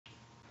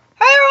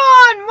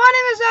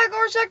name is Zach,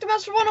 or Zach the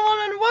Master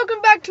 101, and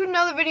welcome back to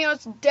another video.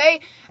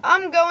 Today,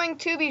 I'm going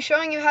to be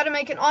showing you how to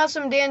make an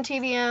awesome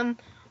DanTDM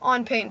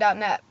on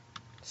Paint.net.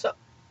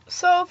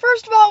 So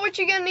first of all, what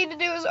you're gonna need to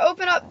do is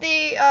open up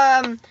the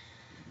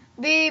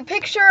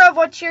picture of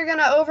what you're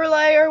gonna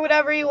overlay or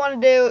whatever you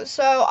want to do.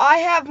 So I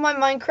have my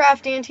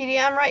Minecraft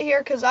DanTDM right here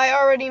because I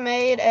already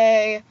made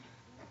a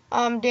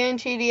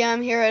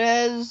DanTDM. Here it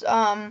is.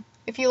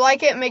 If you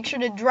like it, make sure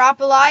to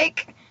drop a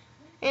like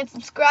and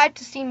subscribe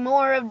to see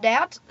more of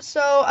that.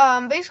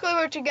 So basically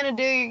what you're going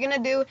to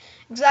do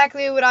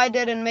exactly what I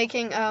did in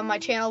making my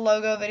channel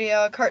logo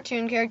video, a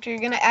cartoon character. You're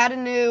going to add a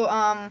new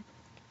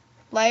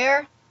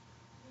layer,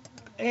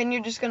 and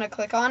you're just going to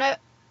click on it.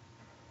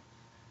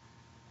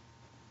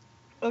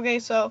 Okay,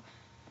 so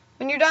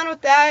when you're done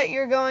with that,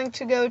 you're going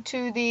to go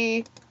to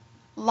the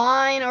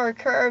line or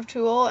curve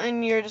tool,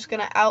 and you're just going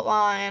to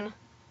outline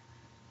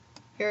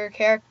your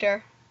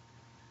character.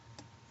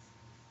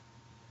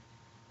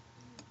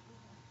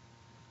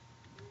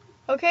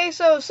 Okay,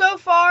 so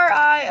far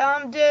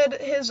I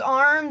did his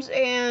arms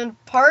and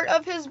part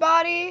of his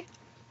body,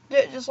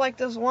 just like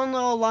this one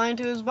little line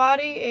to his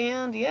body,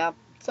 and yeah,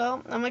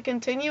 so I'm going to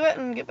continue it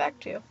and get back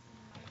to you.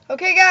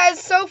 Okay guys,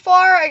 so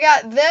far I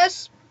got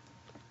this.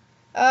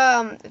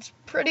 It's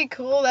pretty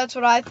cool, that's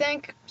what I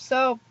think,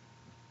 so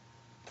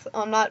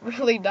I'm not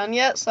really done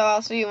yet, so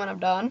I'll see you when I'm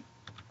done.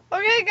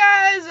 Okay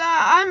guys,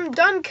 I'm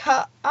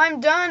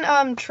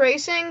done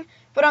tracing,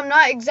 but I'm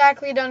not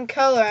exactly done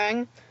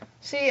coloring.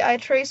 See, I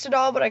traced it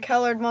all, but I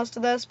colored most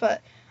of this,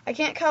 but I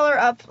can't color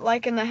up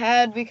like in the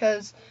head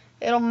because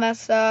it'll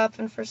mess up,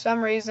 and for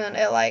some reason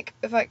it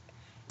if I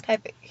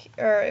type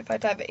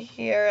it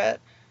here, it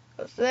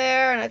goes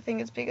there, and I think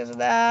it's because of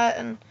that,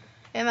 and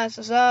it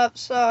messes up,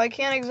 so I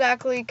can't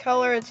exactly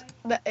color his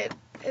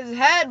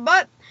head.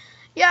 But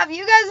yeah, if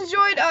you guys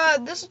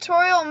enjoyed this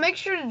tutorial, make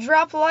sure to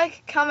drop a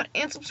like, comment,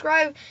 and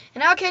subscribe,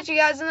 and I'll catch you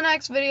guys in the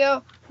next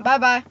video. Bye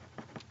bye.